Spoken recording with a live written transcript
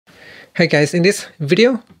Hey guys, in this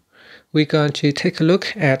video, we're going to take a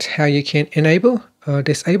look at how you can enable or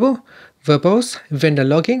disable verbose vendor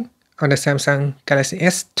logging on the Samsung Galaxy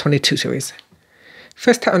S22 series.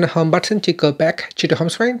 First, tap on the home button to go back to the home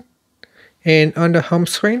screen. And on the home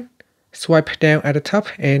screen, swipe down at the top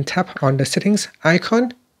and tap on the settings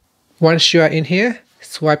icon. Once you are in here,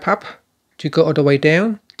 swipe up to go all the way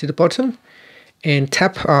down to the bottom and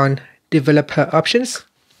tap on developer options.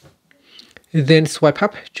 Then swipe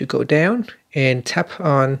up to go down and tap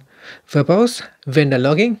on Verbose vendor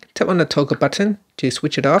logging. Tap on the toggle button to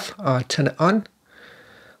switch it off or turn it on.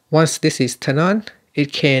 Once this is turned on,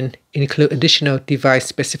 it can include additional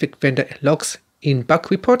device-specific vendor logs in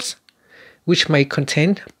bug reports, which may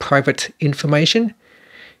contain private information.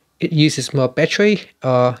 It uses more battery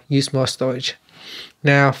or use more storage.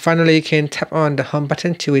 Now, finally, you can tap on the home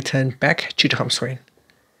button to return back to the home screen.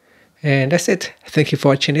 And that's it. Thank you for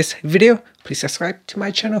watching this video. Please subscribe to my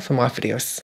channel for more videos.